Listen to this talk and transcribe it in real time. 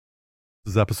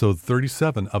is episode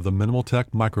 37 of the mnmltek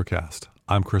microcast.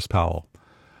 I'm Chris Powell.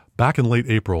 Back in late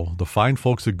April, the fine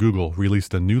folks at Google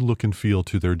released a new look and feel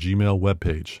to their Gmail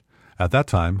webpage. At that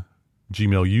time,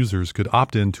 Gmail users could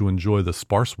opt in to enjoy the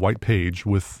sparse white page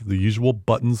with the usual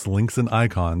buttons, links, and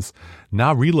icons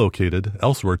now relocated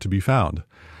elsewhere to be found.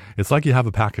 It's like you have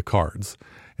a pack of cards,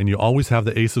 and you always have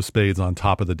the ace of spades on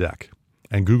top of the deck.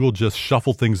 And Google just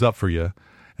shuffled things up for you,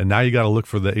 and now you got to look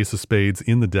for the ace of spades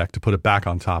in the deck to put it back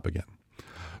on top again.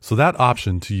 So that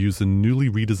option to use the newly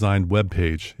redesigned web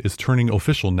page is turning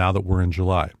official now that we're in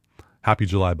July. Happy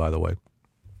July, by the way.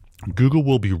 Google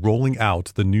will be rolling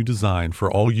out the new design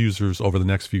for all users over the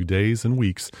next few days and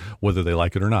weeks, whether they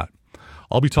like it or not.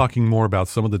 I'll be talking more about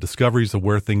some of the discoveries of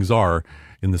where things are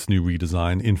in this new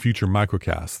redesign in future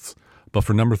microcasts. But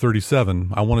for number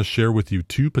 37, I want to share with you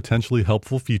two potentially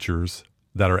helpful features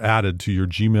that are added to your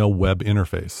Gmail web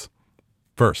interface.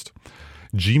 First,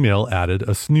 Gmail added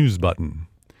a snooze button.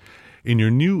 In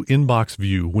your new inbox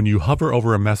view, when you hover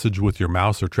over a message with your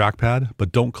mouse or trackpad,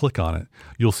 but don't click on it,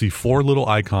 you'll see four little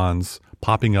icons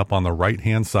popping up on the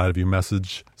right-hand side of your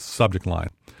message subject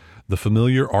line. The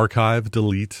familiar archive,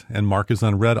 delete, and mark as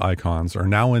unread icons are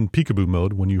now in peekaboo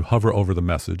mode when you hover over the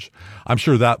message. I'm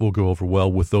sure that will go over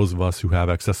well with those of us who have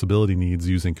accessibility needs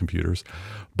using computers.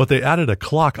 But they added a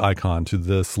clock icon to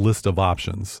this list of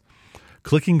options.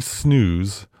 Clicking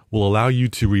snooze will allow you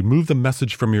to remove the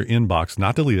message from your inbox,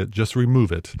 not delete it, just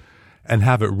remove it, and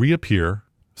have it reappear,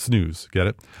 snooze, get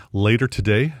it, later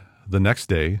today, the next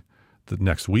day, the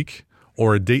next week,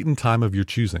 or a date and time of your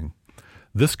choosing.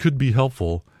 This could be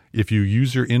helpful if you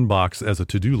use your inbox as a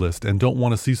to-do list and don't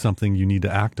want to see something you need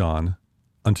to act on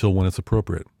until when it's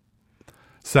appropriate.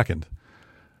 Second,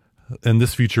 and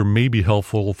this feature may be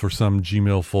helpful for some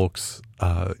Gmail folks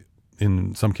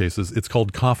in some cases, it's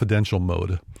called confidential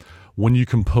mode. When you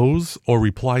compose or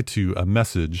reply to a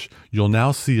message, you'll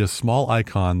now see a small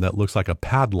icon that looks like a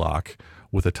padlock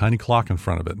with a tiny clock in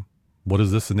front of it. What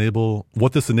this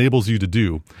enables you to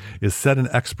do is set an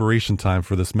expiration time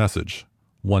for this message.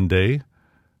 1 day,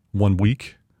 1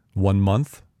 week, 1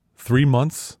 month, 3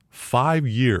 months, 5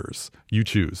 years, you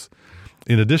choose.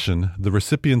 In addition, the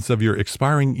recipients of your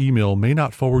expiring email may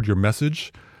not forward your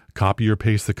message, copy or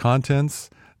paste the contents,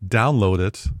 download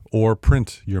it, or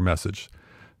print your message.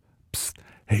 Psst,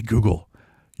 hey Google,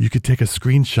 you could take a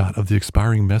screenshot of the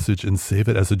expiring message and save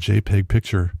it as a JPEG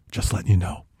picture, just letting you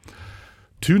know.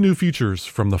 2 new features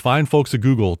from the fine folks at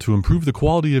Google to improve the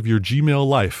quality of your Gmail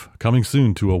life, coming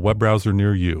soon to a web browser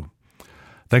near you.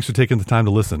 Thanks for taking the time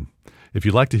to listen. If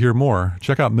you'd like to hear more,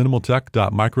 check out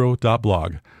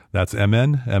mnmltek.micro.blog. That's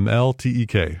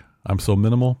mnmltek. I'm so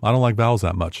minimal, I don't like vowels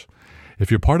that much. If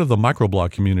you're part of the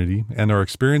microblog community and are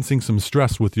experiencing some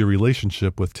stress with your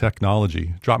relationship with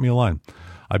technology, drop me a line.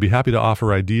 I'd be happy to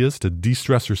offer ideas to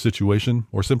de-stress your situation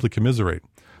or simply commiserate.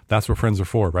 That's what friends are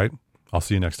for, right? I'll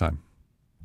see you next time.